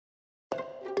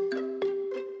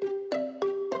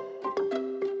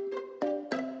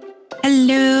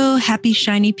Hello, happy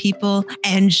shiny people,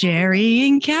 and Jerry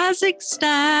in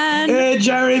Kazakhstan. Hey,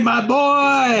 Jerry, my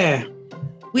boy.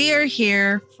 We are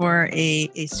here for a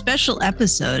special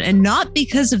episode, and not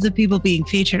because of the people being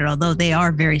featured, although they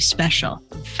are very special.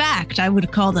 In fact, I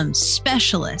would call them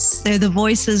specialists. They're the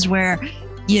voices where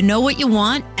you know what you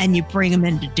want and you bring them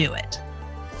in to do it.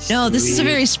 No, this is a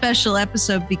very special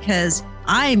episode because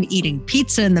I'm eating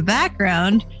pizza in the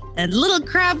background and little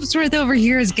Crabsworth over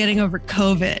here is getting over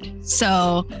COVID.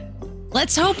 So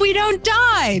let's hope we don't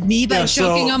die. Me by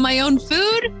choking on my own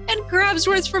food and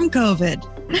Crabsworth from COVID.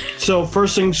 So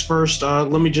first things first,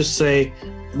 let me just say,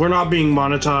 we're not being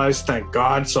monetized, thank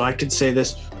God. So I could say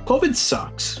this, COVID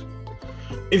sucks.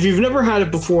 If you've never had it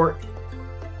before,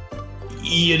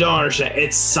 you don't understand.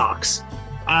 It sucks.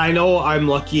 I know I'm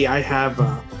lucky. I have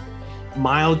a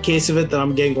mild case of it that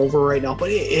I'm getting over right now, but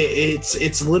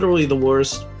it's literally the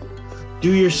worst.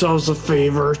 Do yourselves a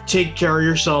favor. Take care of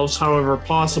yourselves however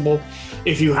possible.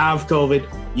 If you have COVID,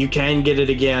 you can get it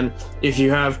again. If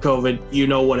you have COVID, you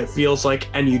know what it feels like,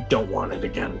 and you don't want it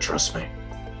again. Trust me.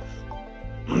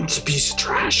 It's a piece of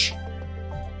trash.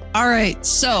 All right.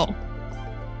 So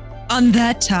on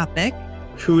that topic,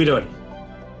 who are we doing?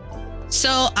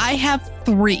 So I have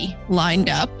 3 lined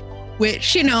up,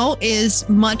 which, you know, is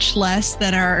much less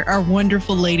than our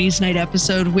wonderful Ladies' Night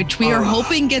episode, which we are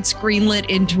hoping gets greenlit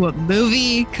into a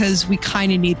movie because we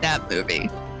kind of need that movie.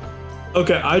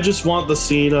 Okay, I just want the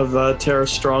scene of Tara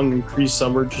Strong and Cree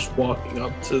Summer just walking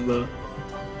up to the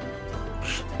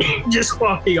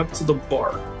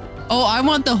bar. Oh, I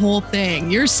want the whole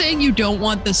thing. You're saying you don't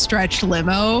want the stretch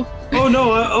limo? Oh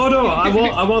no!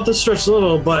 I want the stretch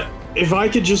limo, but if I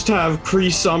could just have Cree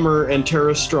Summer and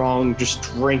Tara Strong just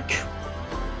drink,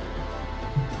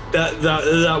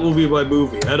 that will be my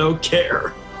movie. I don't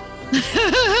care.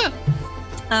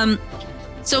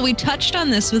 So we touched on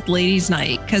this with Ladies'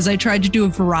 Night because I tried to do a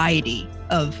variety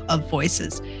of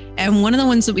voices. And one of the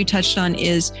ones that we touched on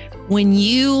is when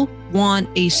you want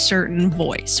a certain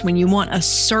voice, when you want a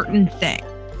certain thing,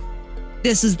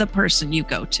 this is the person you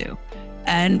go to.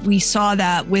 And we saw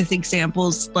that with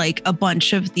examples like a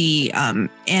bunch of the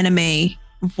anime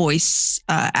voice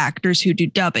actors who do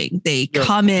dubbing. They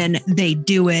come in, they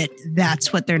do it.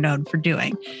 That's what they're known for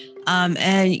doing.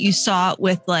 And you saw it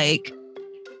with like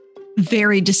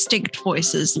very distinct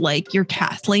voices like your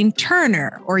Kathleen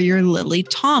Turner or your Lily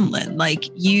Tomlin. Like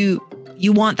you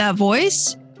want that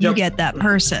voice, you get that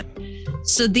person.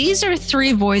 So these are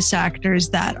 3 voice actors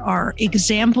that are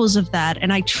examples of that.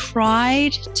 And I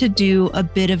tried to do a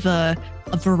bit of a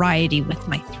variety with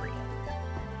my 3.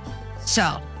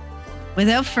 So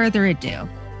without further ado,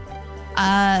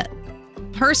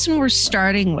 person we're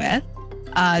starting with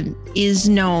is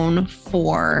known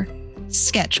for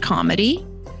sketch comedy,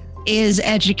 is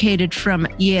educated from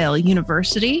Yale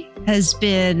University, has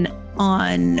been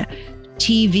on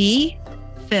TV,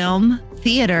 film,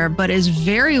 theater, but is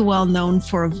very well known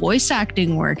for voice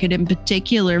acting work and in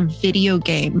particular video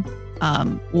game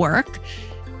work.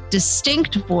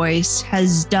 Distinct voice,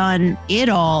 has done it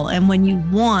all. And when you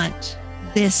want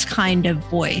this kind of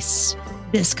voice,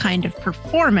 this kind of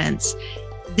performance,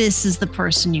 this is the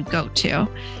person you go to.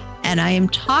 And I am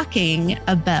talking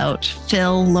about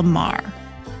Phil Lamar.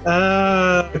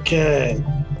 Okay.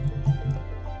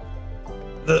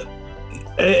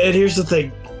 And here's the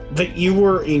thing. That you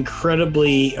were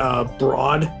incredibly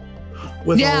broad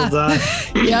with all of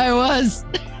that. Yeah, I was.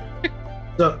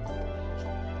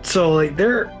 So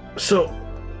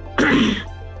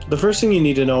the first thing you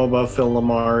need to know about Phil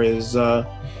Lamar is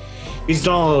he's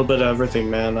done a little bit of everything,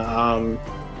 man.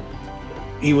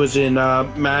 He was in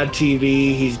Mad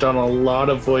TV. He's done a lot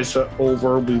of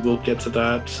voiceover. We will get to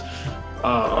that,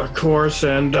 of course,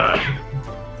 and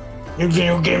in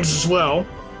video games as well.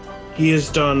 He has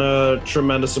done a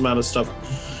tremendous amount of stuff.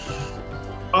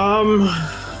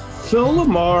 Phil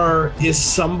Lamar is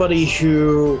somebody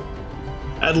who,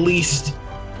 at least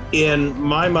in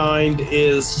my mind,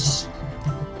 is,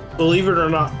 believe it or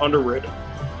not, underrated.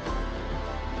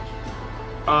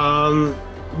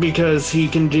 Because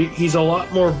he's a lot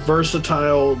more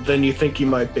versatile than you think he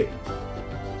might be.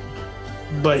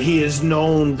 But he is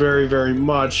known very, very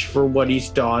much for what he's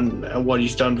done and what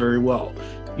he's done very well.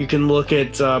 You can look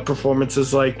at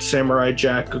performances like Samurai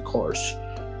Jack, of course.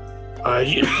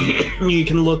 You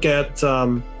can look at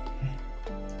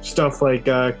stuff like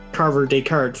Carver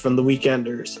Descartes from The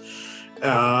Weekenders.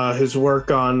 His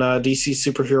work on DC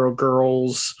Superhero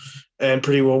Girls, and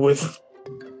pretty well with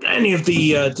any of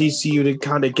the DCU to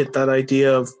kind of get that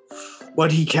idea of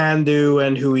what he can do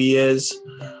and who he is.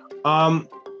 To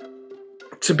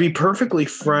be perfectly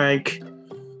frank,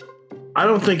 I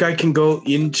don't think I can go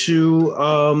into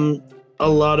a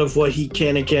lot of what he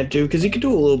can and can't do, because he can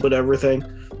do a little bit of everything.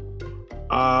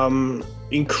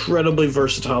 Incredibly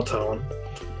versatile talent.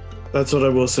 That's what I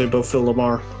will say about Phil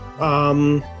Lamar.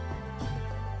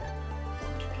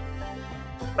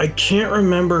 I can't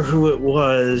remember who it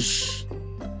was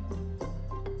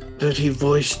that he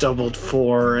voice doubled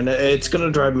for, and it's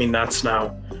gonna drive me nuts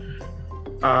now.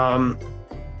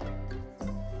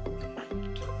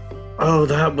 Oh,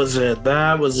 that was it.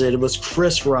 It was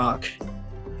Chris Rock.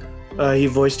 He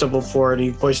voice doubled for it. He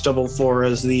voice doubled for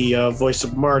as the voice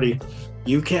of Marty.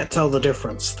 You can't tell the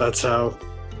difference. That's how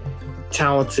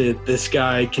talented this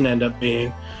guy can end up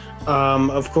being.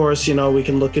 Of course, we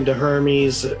can look into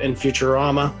Hermes and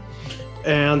Futurama,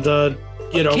 and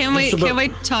Can we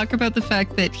talk about the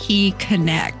fact that he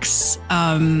connects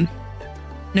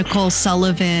Nicole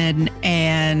Sullivan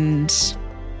and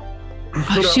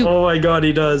oh my God,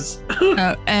 he does.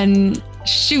 and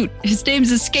shoot, his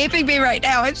name's escaping me right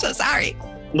now. I'm so sorry.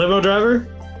 Limo driver?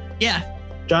 Yeah.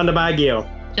 John DiMaggio.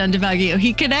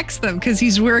 He connects them because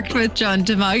he's worked with John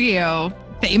DiMaggio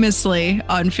famously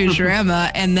on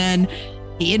Futurama, and then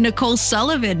he and Nicole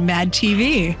Sullivan, Mad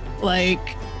TV. Like,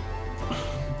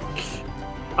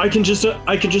 I can just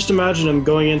imagine him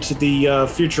going into the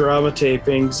Futurama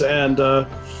tapings and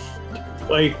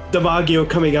like DiMaggio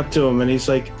coming up to him, and he's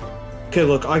like, "Okay,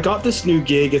 look, I got this new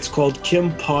gig. It's called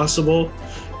Kim Possible.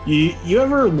 You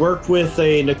ever work with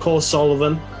a Nicole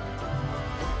Sullivan?"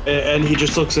 And he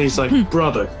just looks and he's like,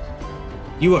 "Brother,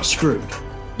 you are screwed.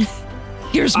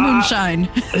 Here's moonshine.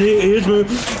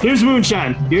 Here's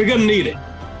moonshine. You're gonna need it.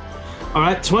 All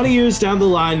right, 20 years down the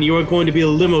line, you are going to be a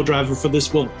limo driver for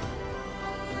this woman,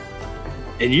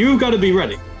 and you got to be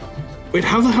ready." Wait,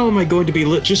 how the hell am I going to be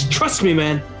lit? Just trust me,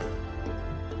 man.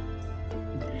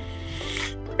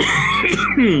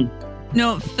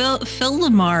 No, Phil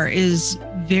Lamar is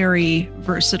very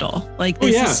versatile. Like,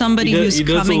 this is somebody who's coming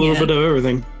in. He does a little bit of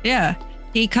everything. Yeah.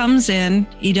 He comes in,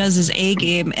 he does his A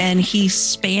game, and he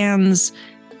spans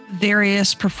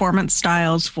various performance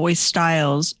styles, voice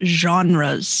styles,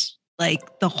 genres,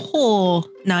 like the whole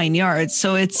 9 yards.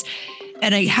 So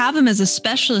and I have him as a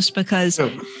specialist because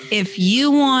if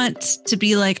you want to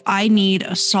be like, I need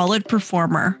a solid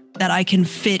performer that I can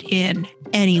fit in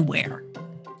anywhere.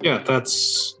 Yeah,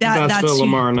 that's Phil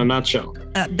Lamar in a nutshell.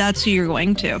 That's who you're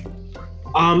going to.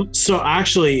 So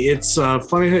actually, it's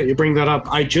funny that you bring that up.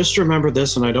 I just remember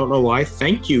this, and I don't know why.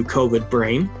 Thank you, COVID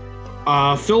brain.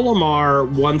 Phil Lamar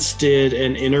once did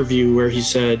an interview where he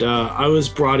said, I was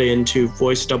brought in to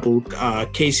voice double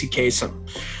Casey Kasem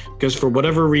because for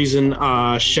whatever reason,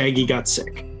 Shaggy got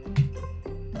sick.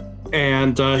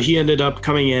 And he ended up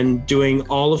coming in doing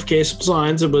all of Kasem's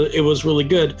lines. It was really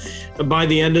good. And by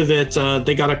the end of it,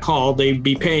 they got a call. They'd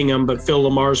be paying him, but Phil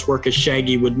Lamar's work as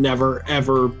Shaggy would never,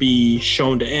 ever be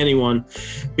shown to anyone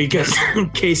because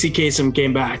Casey Kasem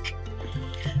came back.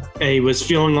 And he was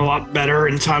feeling a lot better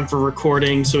in time for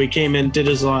recording, so he came in, did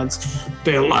his lines.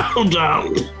 They allowed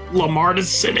Lamar to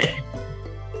sit in.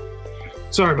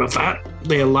 Sorry about that.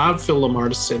 They allowed Phil Lamar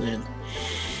to sit in.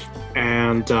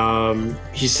 And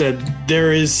he said,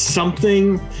 there is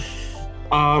something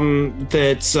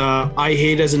that I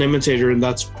hate as an imitator, and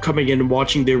that's coming in and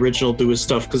watching the original do his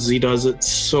stuff because he does it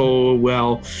so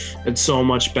well and so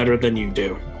much better than you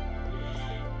do.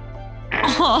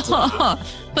 And,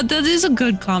 but that is a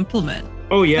good compliment.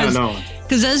 Oh, yeah, no.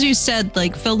 Because as you said,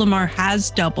 like, Phil Lamar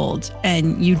has doubled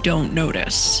and you don't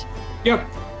notice. Yep.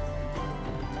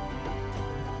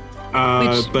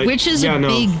 Which is a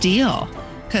big deal.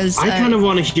 I kind of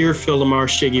want to hear Phil Lamar,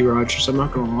 Shaggy Rogers. I'm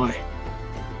not going to lie.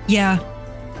 Yeah.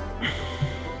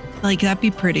 Like, that'd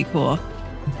be pretty cool.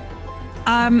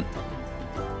 You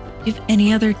have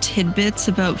any other tidbits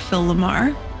about Phil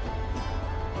Lamar?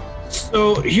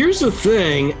 So here's the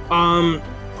thing.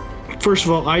 First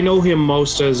of all, I know him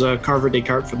most as Carver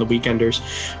Descartes for the Weekenders.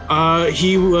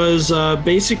 He was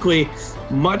basically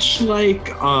much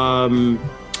like Arlene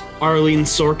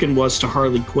Sorkin was to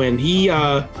Harley Quinn.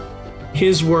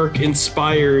 His work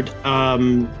inspired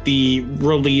the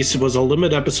release. It was a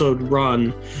limited episode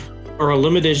run or a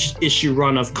limited issue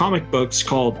run of comic books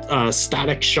called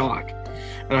Static Shock.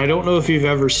 And I don't know if you've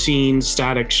ever seen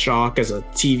Static Shock as a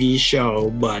TV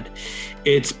show, but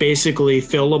it's basically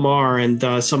Phil Lamar and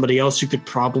somebody else who could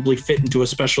probably fit into a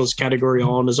specialist category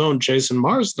all on his own, Jason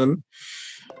Marsden.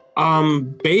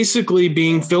 Basically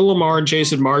being Phil Lamar and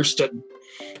Jason Marsden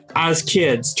as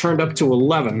kids turned up to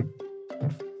 11.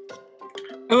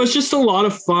 It was just a lot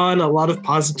of fun, a lot of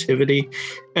positivity.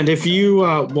 And if you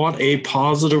want a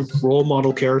positive role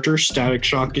model character, Static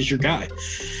Shock is your guy.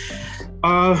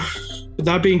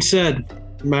 That being said,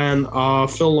 man,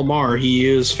 Phil Lamar, he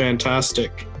is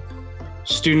fantastic.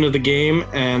 student of the game,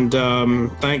 and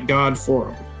thank God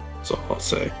for him. That's all I'll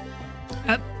say.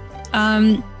 Yep.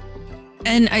 And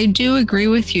I do agree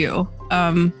with you.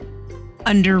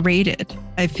 Underrated.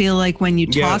 I feel like when you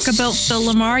talk about Phil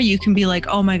Lamar, you can be like,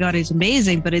 oh my God, he's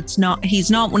amazing, but he's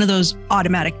not one of those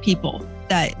automatic people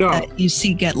that you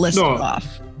see get listed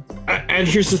off. And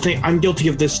here's the thing, I'm guilty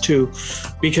of this too,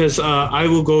 because I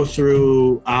will go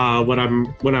through when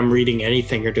I'm reading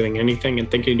anything or doing anything and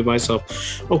thinking to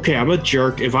myself, okay, I'm a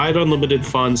jerk. If I had unlimited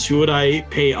funds, who would I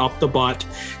pay up the butt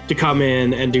to come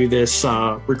in and do this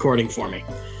recording for me?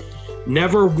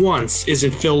 Never once is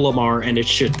it Phil Lamar, and it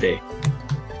should be.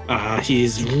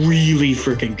 He's really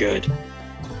freaking good,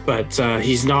 but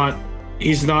he's not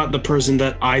the person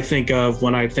that I think of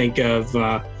when I think of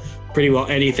pretty well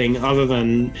anything other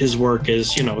than his work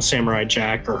as, Samurai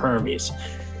Jack or Hermes.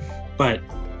 But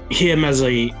him as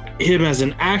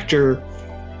an actor,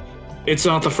 it's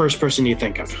not the first person you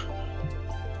think of.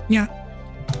 Yeah.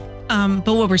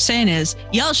 But what we're saying is,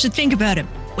 y'all should think about him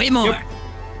way more. Yep.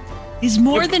 He's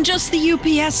more than just the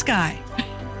UPS guy.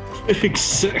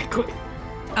 Exactly.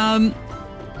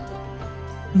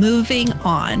 Moving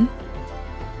on.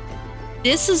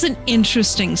 This is an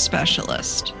interesting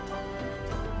specialist.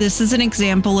 This is an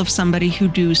example of somebody who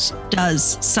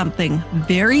does something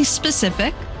very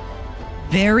specific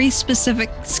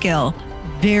skill,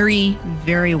 very,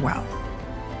 very well.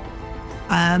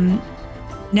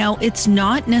 Now, it's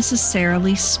not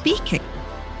necessarily speaking.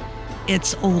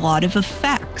 It's a lot of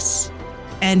effects.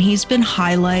 And he's been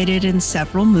highlighted in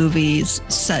several movies,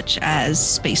 such as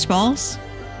Spaceballs,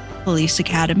 Police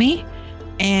Academy,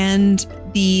 and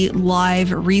the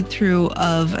live read-through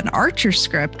of an Archer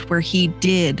script where he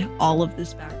did all of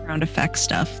this background effect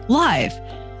stuff live.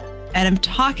 And I'm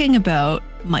talking about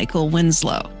Michael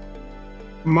Winslow.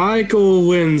 Michael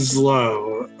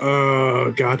Winslow.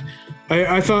 Oh, God.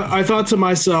 I thought to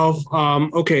myself,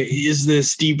 okay, is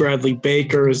this D. Bradley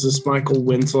Baker? Is this Michael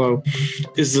Winslow?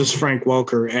 Is this Frank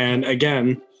Welker? And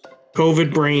again,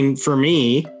 COVID brain for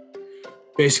me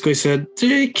basically said,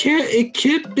 it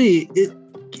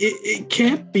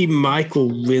can't be Michael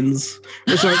Winslow.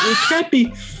 Sorry,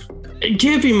 it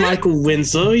can't be Michael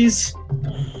Winslow. He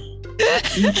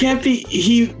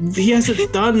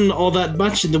hasn't done all that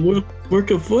much in the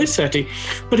work of voice acting.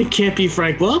 But it can't be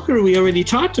Frank Welker. We already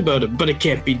talked about it. But it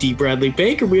can't be D. Bradley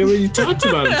Baker. We already talked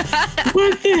about him.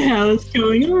 What the hell is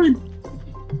going on?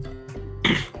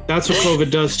 That's what COVID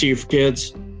does to you,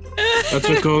 kids. That's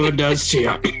what COVID does to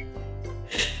you.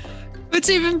 What's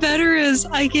even better is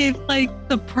I gave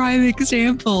the prime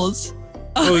examples.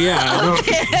 Oh yeah.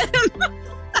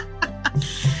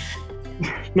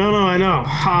 No, I know.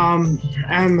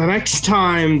 And the next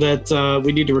time that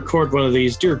we need to record one of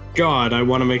these, dear God, I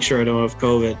want to make sure I don't have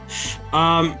COVID.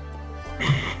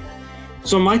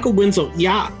 So Michael Winslow,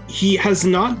 yeah, he has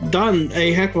not done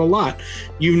a heck of a lot.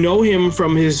 You know him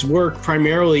from his work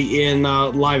primarily in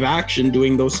live action,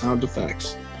 doing those sound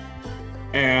effects.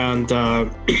 And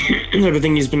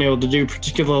everything he's been able to do,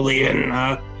 particularly in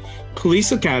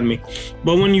Police Academy.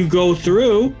 But when you go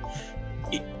through,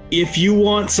 if you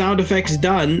want sound effects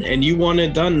done and you want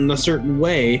it done in a certain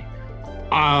way,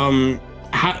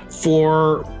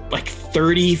 for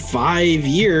 35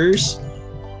 years,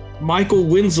 Michael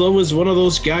Winslow is one of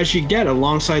those guys you get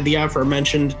alongside the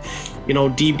aforementioned,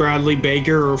 D. Bradley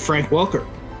Baker or Frank Welker.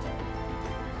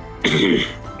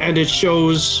 And it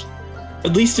shows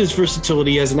at least his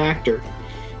versatility as an actor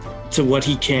to what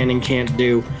he can and can't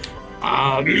do.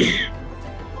 And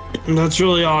that's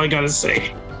really all I gotta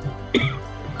say.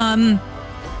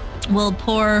 Well,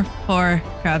 poor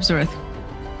Crabsworth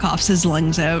coughs his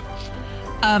lungs out.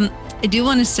 I do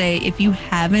want to say, if you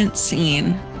haven't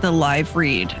seen the live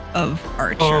read of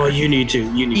Archer. Oh, you need to.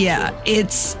 Yeah,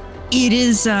 it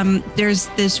is. There's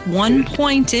this one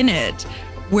point in it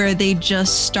where they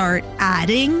just start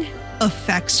adding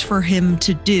effects for him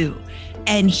to do,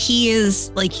 and he's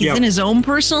in his own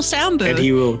personal sound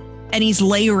booth, and he's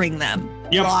layering them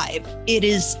live. It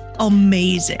is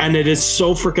amazing, and it is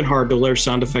so freaking hard to layer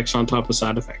sound effects on top of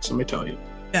sound effects, let me tell you.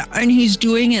 Yeah, and he's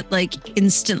doing it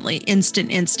instantly,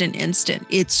 instant.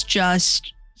 It's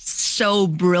just so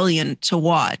brilliant to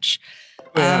watch.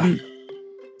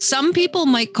 Some people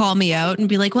might call me out and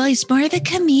be like, well, he's more of a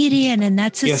comedian and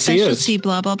that's his specialty,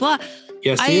 blah blah blah.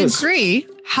 Yes, I agree.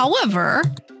 However,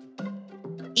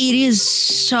 it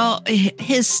is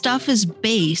his stuff is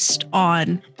based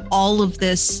on all of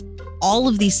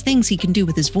these things he can do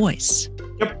with his voice.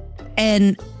 Yep.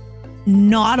 And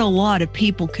not a lot of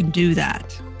people can do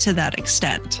that to that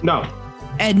extent. No.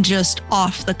 and just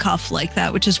off the cuff like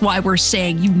that, which is why we're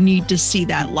saying you need to see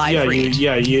that live read.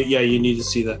 You need to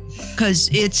see that. Because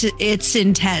it's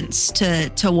intense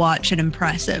to watch and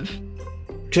impressive.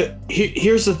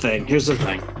 Here's the thing.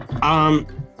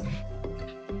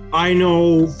 I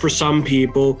know for some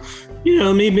people,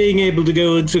 me being able to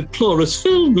go into Cloris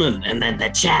Feldman and then the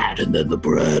chat and then the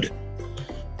bread.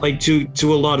 Like to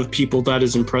a lot of people, that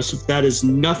is impressive. That is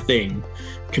nothing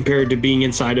compared to being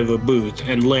inside of a booth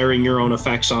and layering your own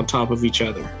effects on top of each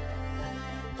other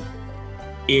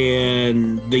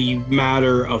in the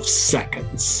matter of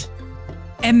seconds.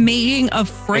 And making a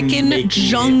freaking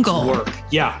jungle work.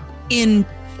 Yeah. In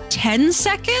 10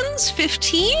 seconds,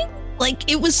 15?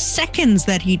 Like, it was seconds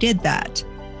that he did that.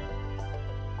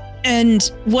 And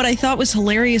what I thought was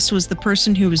hilarious was the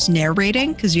person who was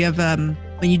narrating, because you have,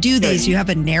 when you do these, you have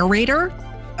a narrator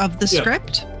of the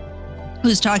script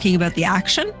who's talking about the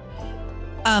action.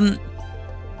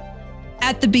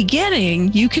 At the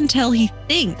beginning, you can tell he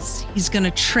thinks he's going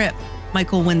to trip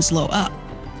Michael Winslow up.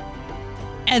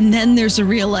 And then there's a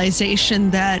realization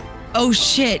that, oh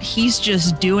shit, he's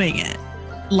just doing it.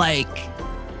 Like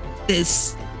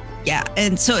this. Yeah.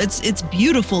 And so it's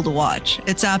beautiful to watch.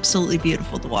 It's absolutely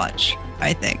beautiful to watch,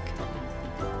 I think.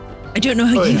 I don't know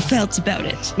how you felt about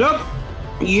it. Nope.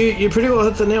 You pretty well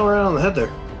hit the nail right on the head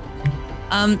there.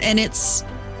 And it's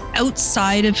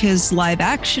outside of his live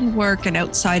action work and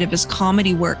outside of his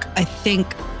comedy work. I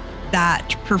think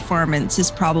that performance is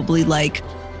probably like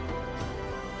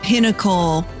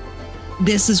pinnacle.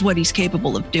 This is what he's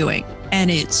capable of doing. And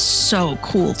it's so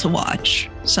cool to watch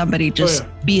somebody just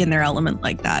be in their element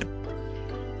like that.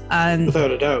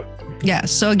 Without a doubt. Yeah.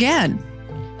 So again,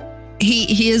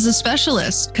 he is a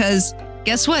specialist, because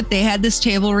guess what? They had this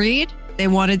table read. They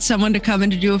wanted someone to come in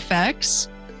to do effects.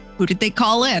 Who did they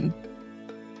call in?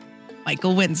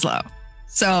 Michael Winslow.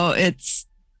 So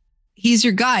he's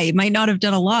your guy. He might not have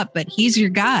done a lot, but he's your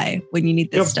guy when you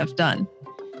need this stuff done.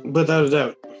 Without a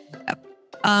doubt. Yep.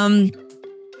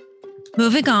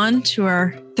 Moving on to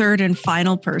our third and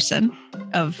final person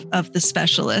of the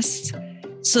specialists.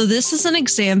 So this is an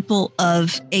example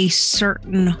of a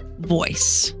certain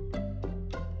voice.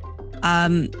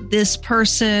 This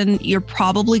person, you're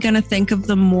probably going to think of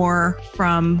them more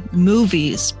from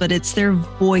movies, but it's their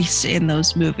voice in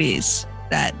those movies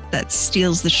that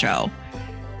steals the show.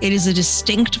 It is a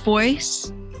distinct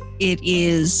voice. It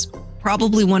is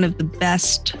probably one of the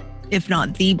best, if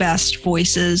not the best,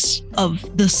 voices of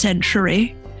the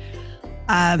century.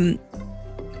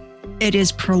 It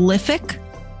is prolific.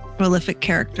 Prolific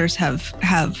characters have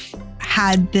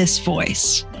had this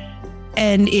voice.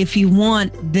 And if you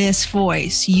want this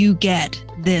voice, you get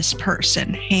this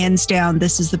person. Hands down,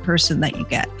 this is the person that you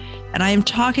get. And I am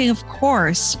talking, of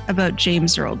course, about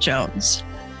James Earl Jones.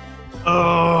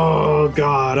 Oh,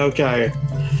 God. Okay.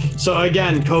 So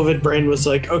again, COVID brain was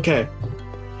like, okay,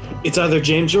 it's either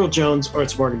James Earl Jones or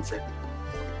it's Morgan Freeman.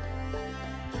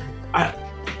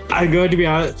 I'm going to be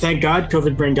honest. Thank God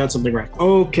COVID brain got something right.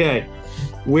 Okay.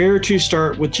 Where to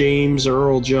start with James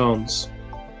Earl Jones?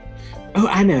 Oh,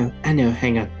 I know.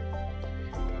 Hang on.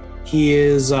 He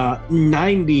is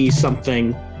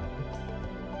 90-something,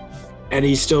 and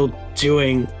he's still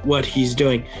doing what he's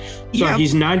doing. Sorry,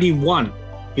 he's 91.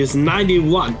 He's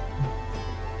 91,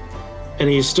 and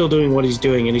he's still doing what he's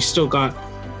doing, and he's still got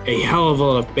a hell of a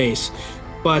lot of bass.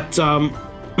 But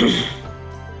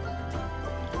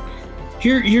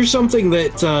here's something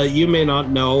that you may not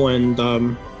know,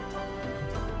 and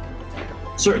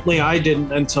certainly I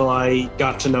didn't until I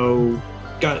got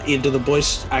into the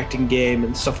voice acting game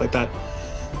and stuff like that.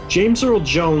 James Earl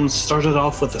Jones started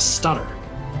off with a stutter.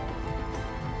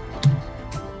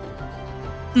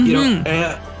 Mm-hmm. You know,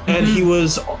 and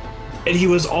he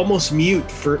was almost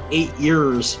mute for 8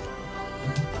 years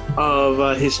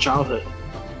of his childhood.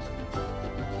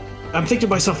 I'm thinking to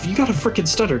myself, you got a freaking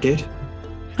stutter, dude.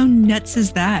 How nuts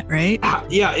is that, right?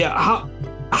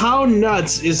 How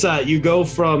nuts is that? You go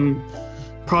from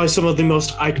probably some of the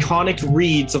most iconic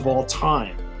reads of all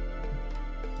time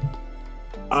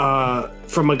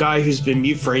from a guy who's been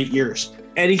mute for 8 years.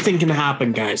 Anything can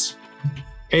happen, guys.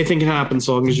 Anything can happen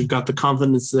so long as you've got the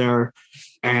confidence there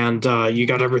and you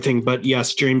got everything. But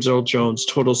yes, James Earl Jones,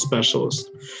 total specialist.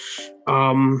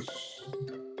 I've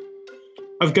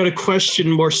got a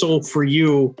question more so for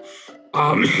you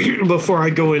before I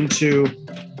go into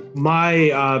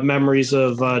my memories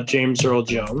of James Earl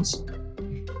Jones.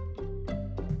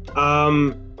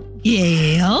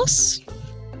 Yes.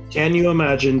 Can you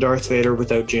imagine Darth Vader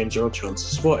without James Earl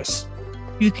Jones's voice?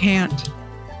 You can't.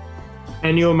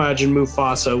 Can you imagine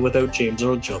Mufasa without James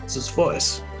Earl Jones's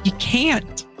voice? You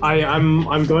can't.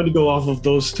 I'm going to go off of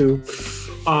those two.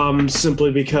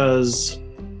 simply because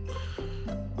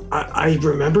I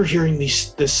remember hearing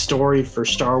this story for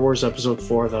Star Wars Episode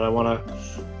 4 that I want to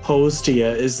pose to you.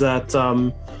 Is that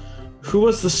who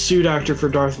was the suit actor for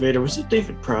Darth Vader? Was it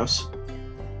David Prowse?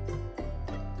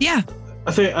 Yeah,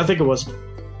 I think it was.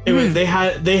 Anyway, they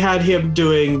had him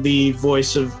doing the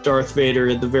voice of Darth Vader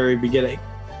at the very beginning,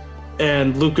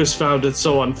 and Lucas found it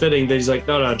so unfitting that he's like,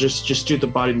 no, just do the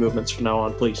body movements from now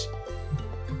on, please.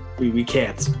 We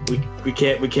can't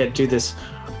do this.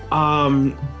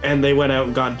 And they went out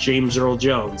and got James Earl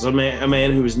Jones, a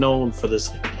man who is known for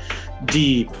this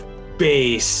deep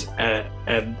bass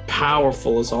and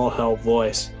powerful as all hell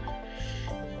voice.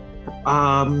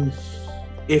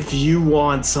 If you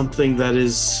want something that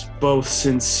is both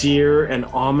sincere and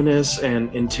ominous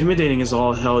and intimidating as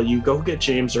all hell, you go get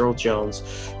James Earl Jones,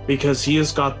 because he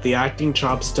has got the acting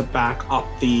chops to back up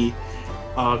the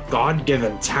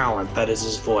God-given talent that is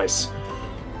his voice.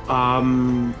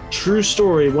 True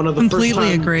story, one of the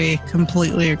completely agree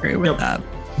with that.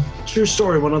 True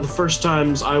story, one of the first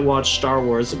times I watched Star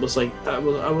Wars, it was like I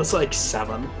was like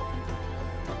 7.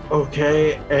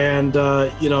 Okay, and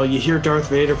you hear Darth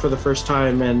Vader for the first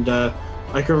time, and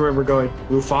I can remember going,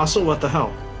 Mufasa, what the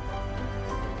hell?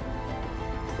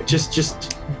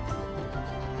 Just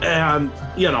and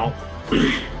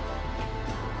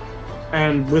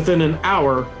and within an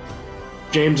hour,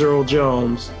 James Earl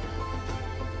Jones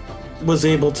was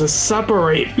able to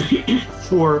separate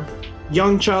for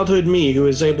young childhood me, who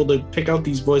was able to pick out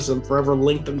these voices and forever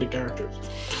link them to characters.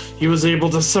 He was able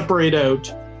to separate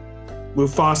out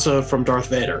Mufasa from Darth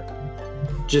Vader,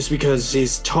 just because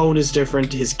his tone is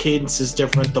different, his cadence is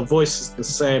different, the voice is the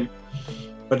same,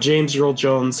 but James Earl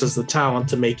Jones has the talent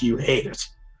to make you hate it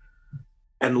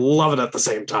and love it at the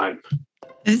same time.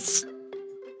 It's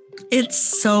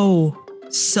so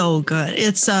good.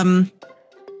 It's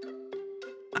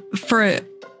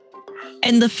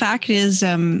and the fact is,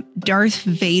 Darth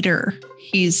Vader,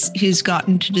 he's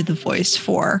gotten to do the voice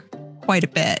for quite a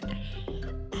bit,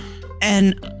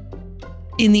 and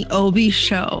in the Obi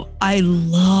show, I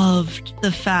loved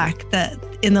the fact that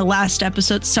in the last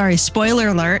episode, sorry, spoiler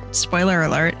alert,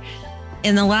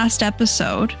 in the last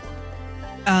episode,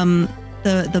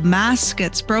 the mask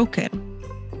gets broken,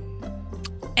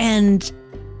 and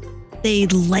they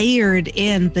layered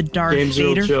in the Darth James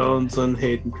Vader Earl Jones and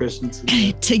Hayden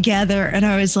Christensen together, and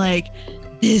I was like,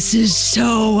 this is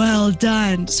so well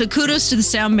done. So kudos to the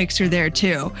sound mixer there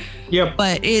too. Yep.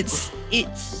 But it's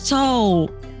so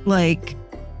like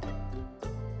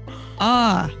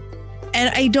and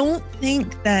I don't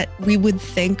think that we would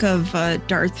think of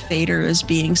Darth Vader as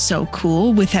being so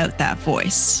cool without that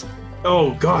voice.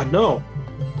 Oh God, no.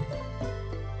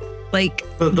 Like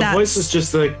the voice is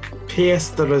just the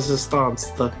pièce de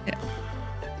résistance.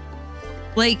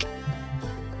 Like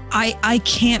I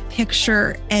can't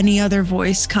picture any other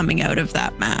voice coming out of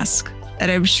that mask.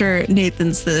 And I'm sure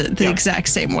Nathan's the exact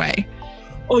same way.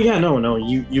 Oh yeah, no,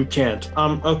 you can't.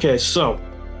 Okay, so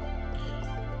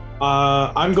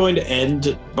I'm going to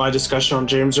end my discussion on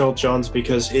James Earl Jones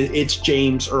because it's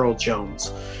James Earl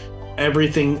Jones. Every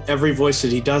voice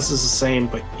that he does is the same,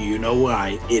 but you know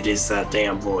why? It is that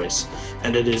damn voice,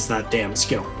 and it is that damn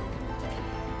skill.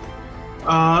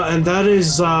 And that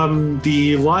is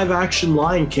the live-action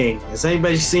Lion King. Has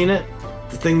anybody seen it?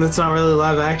 The thing that's not really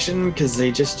live action because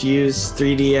they just use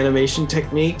 3D animation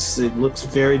techniques. It looks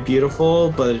very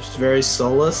beautiful, but it's very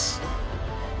soulless.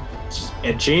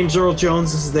 And James Earl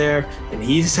Jones is there, and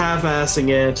he's half-assing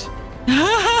it.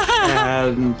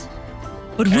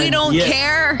 But we don't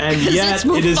care. And yet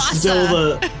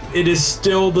it's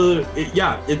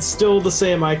still the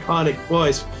same iconic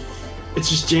voice. It's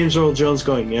just James Earl Jones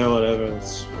going, yeah, whatever,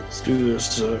 let's do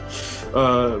this.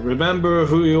 Remember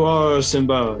who you are,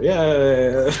 Simba.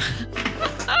 Yeah.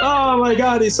 Oh my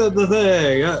God, he said the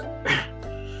thing.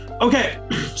 Okay,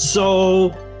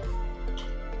 so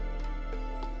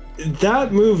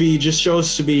that movie just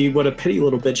shows to be what a petty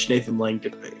little bitch Nathan Lane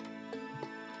could be.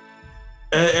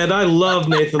 And I love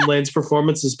Nathan Lane's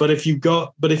performances, but if you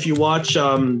watch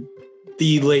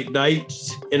the late night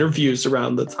interviews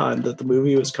around the time that the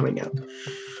movie was coming out,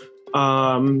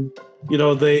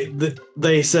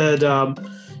 they said,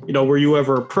 were you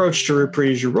ever approached to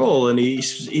reprise your role? And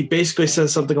he basically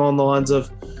says something along the lines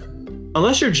of,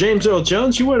 unless you're James Earl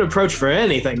Jones, you weren't approached for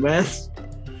anything, man.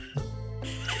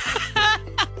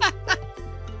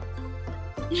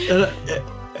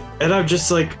 And I'm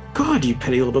just like, God, you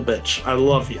petty little bitch. I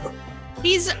love you.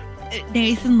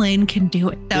 Nathan Lane can do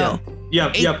it though.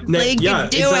 Yep.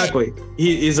 Exactly.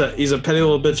 He's a petty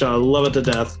little bitch. I love it to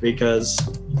death because,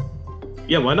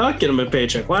 why not get him a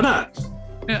paycheck? Why not?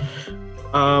 Yeah.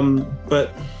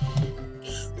 But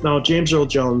No, James Earl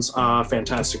Jones,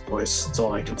 fantastic voice. That's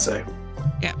all I can say.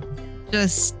 Yeah.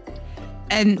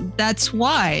 And that's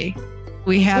why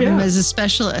we have him as a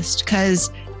specialist,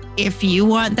 because if you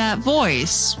want that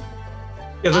voice.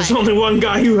 Yeah, there's only one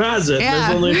guy who has it.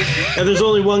 Yeah. There's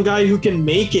only one guy who can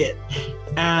make it.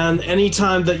 And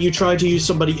anytime that you try to use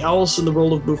somebody else in the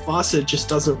role of Mufasa, it just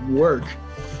doesn't work.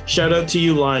 Shout out to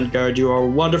you, Lion Guard. You are a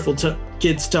wonderful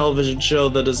kids television show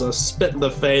that is a spit in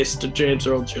the face to James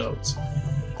Earl Jones.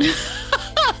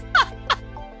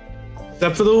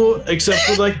 except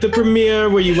for like the premiere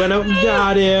where you went out and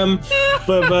got him.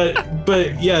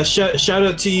 But yeah, shout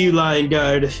out to you, Lion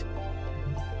Guard.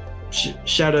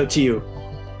 Shout out to you.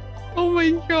 Oh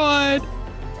my God.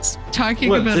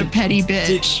 Talking about a petty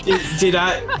bitch. Did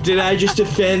I just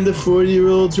offend the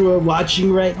 4-year-olds who are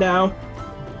watching right now?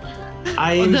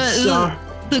 I am sorry.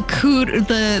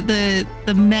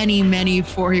 The many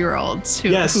 4-year-olds who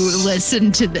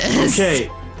listen to this.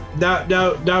 Okay. Now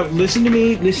listen to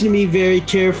me very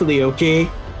carefully, okay?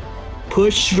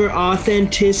 Push for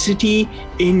authenticity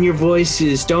in your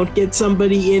voices. Don't get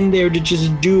somebody in there to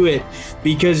just do it,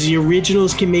 because the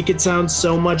originals can make it sound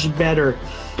so much better.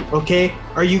 Okay?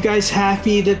 Are you guys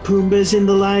happy that Pumbaa's in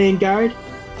the Lion Guard?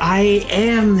 I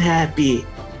am happy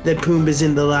that Pumbaa's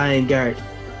in the Lion Guard.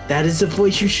 That is the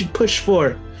voice you should push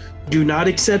for. Do not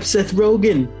accept Seth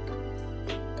Rogen.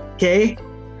 Okay?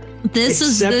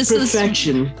 Accept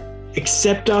perfection.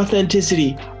 Accept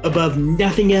authenticity above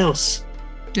nothing else.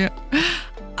 Yeah.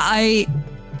 I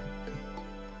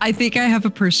think I have a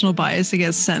personal bias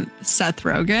against Seth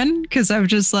Rogen, because I'm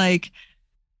just like,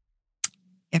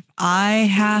 if I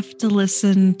have to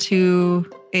listen to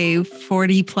a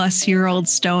 40-plus-year-old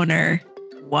stoner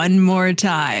one more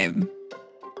time.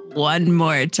 Oh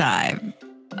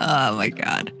my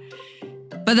God.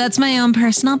 But that's my own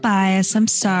personal bias. I'm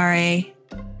sorry.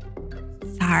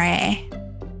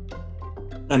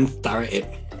 I'm sorry.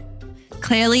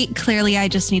 Clearly, I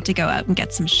just need to go out and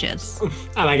get some shiz. Oh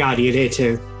my God, you do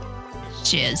too.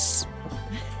 Shiz.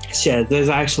 There's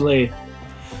actually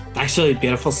a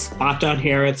beautiful spot down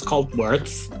here. It's called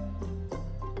Worths.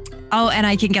 Oh, and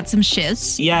I can get some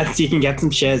shiz? Yes, you can get some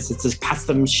shiz. It's a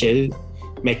custom shiz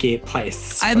Mickey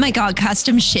place. Oh my God,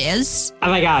 custom shiz? Oh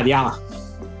my God, yeah.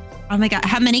 Oh my God,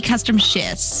 how many custom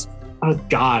shiz? Oh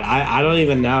God, I don't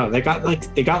even know. They got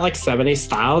like 70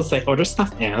 styles. They order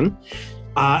stuff in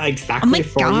exactly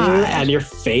for you and your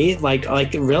fate,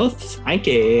 like real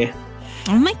swanky.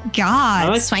 Oh my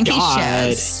God, swanky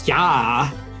shiz.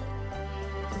 Yeah.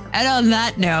 And on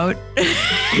that note,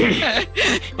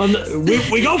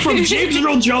 we go from James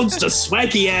Earl Jones to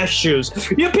swanky ass shoes.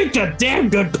 You picked a damn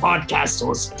good podcast to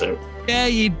listen to. Yeah,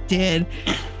 you did.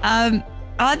 On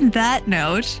that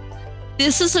note,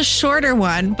 this is a shorter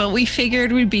one, but we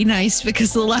figured it would be nice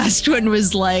because the last one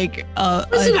was like it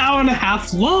was an hour and a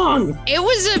half long. It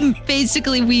was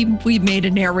basically we made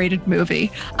a narrated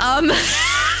movie.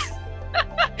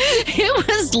 It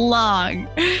was long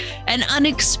and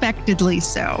unexpectedly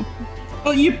so.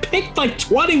 Well, you picked like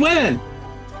 20 women.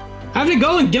 Have to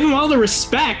go and give them all the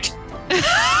respect.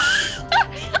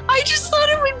 I just thought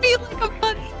it would be like a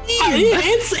fun theme.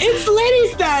 It's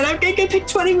ladies' night. I'm gonna pick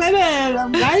 20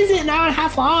 women. Why is it an hour and a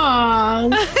half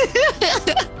long?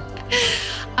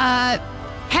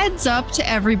 Heads up to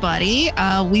everybody.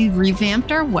 We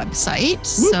revamped our website.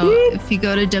 So if you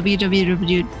go to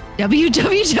www.deadpixie.ca.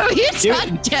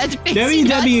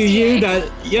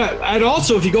 And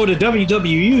also if you go to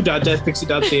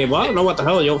www.deadpixie.ca, well, I don't know what the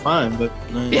hell you'll find, but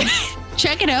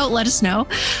check it out. Let us know.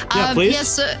 Yeah,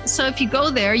 please. So if you go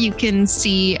there, you can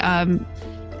see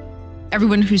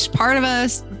everyone who's part of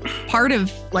us, part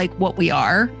of like what we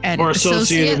are, and or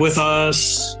associated with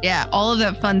us. Yeah, all of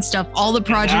that fun stuff, all the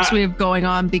projects we have going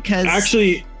on. Because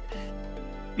actually,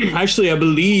 I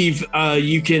believe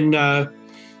you can.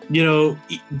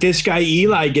 This guy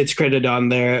Eli gets credit on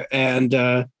there, and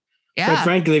quite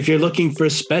frankly, if you're looking for a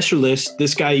specialist,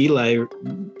 this guy Eli,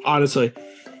 honestly,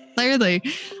 clearly.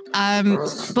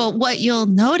 But what you'll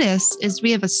notice is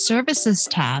we have a services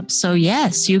tab. So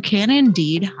yes, you can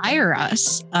indeed hire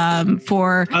us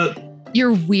for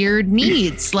your weird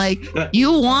needs. Like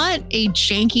you want a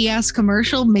janky ass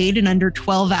commercial made in under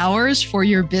 12 hours for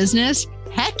your business?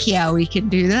 Heck yeah, we can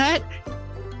do that.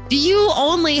 Do you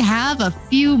only have a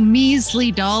few measly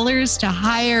dollars to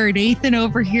hire Nathan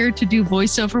over here to do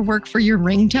voiceover work for your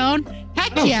ringtone?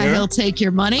 Heck yeah, he'll take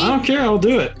your money. I don't care, I'll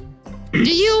do it.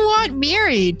 Do you want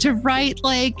Mary to write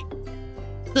like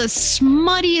the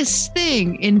smuttiest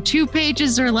thing in 2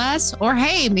 pages or less? Or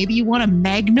hey, maybe you want a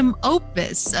magnum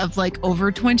opus of like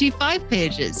over 25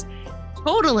 pages.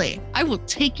 Totally. I will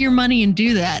take your money and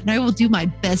do that. And I will do my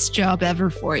best job ever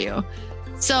for you.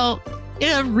 So,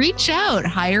 reach out,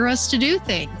 hire us to do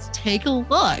things, take a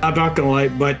look. I'm not gonna lie,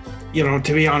 but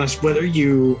to be honest, whether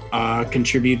you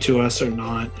contribute to us or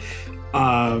not,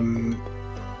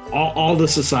 all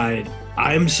this aside,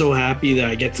 I'm so happy that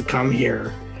I get to come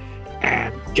here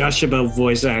and gush about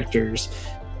voice actors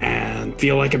and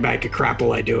feel like a bag of crap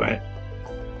while I do it,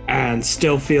 and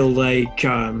still feel like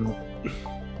I'm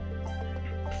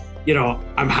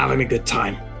having a good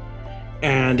time.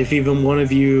 And if even one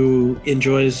of you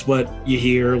enjoys what you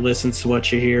hear, listens to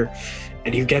what you hear,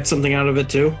 and you get something out of it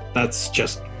too, that's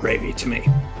just gravy to me.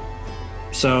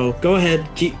 So go ahead,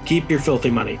 keep your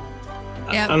filthy money.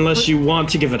 Yep. Unless you want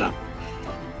to give it up.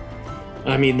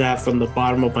 I mean that from the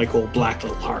bottom of my cold black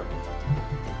little heart.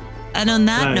 And on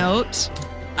that note,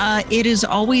 it is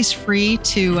always free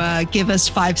to give us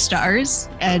 5 stars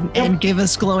and give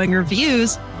us glowing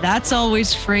reviews. That's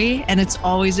always free, and it's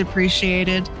always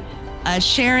appreciated.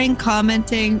 Sharing,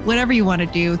 commenting, whatever you want to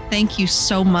do. Thank you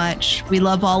so much. We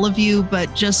love all of you,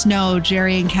 but just know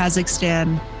Jerry in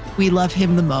Kazakhstan, we love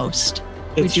him the most.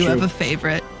 We do have a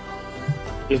favorite.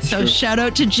 So shout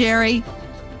out to Jerry.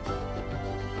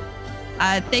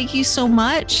 Thank you so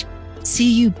much.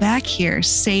 See you back here.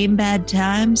 Same bad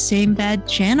time, same bad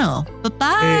channel.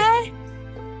 Bye-bye.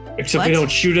 Except we don't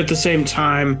shoot at the same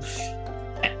time.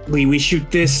 We shoot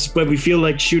this when we feel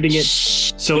like shooting it.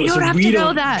 So you don't have to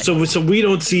know that. So we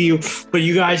don't see you, but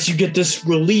you get this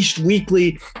released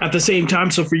weekly at the same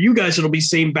time. So for you guys, it'll be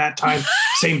same bad time,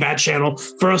 same bad channel.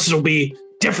 For us, it'll be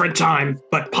different time,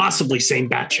 but possibly same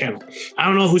bad channel. I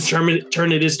don't know whose turn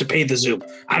it is to pay the Zoom.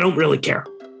 I don't really care.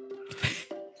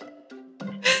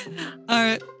 All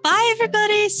right. Bye,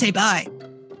 everybody. Say bye.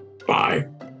 Bye.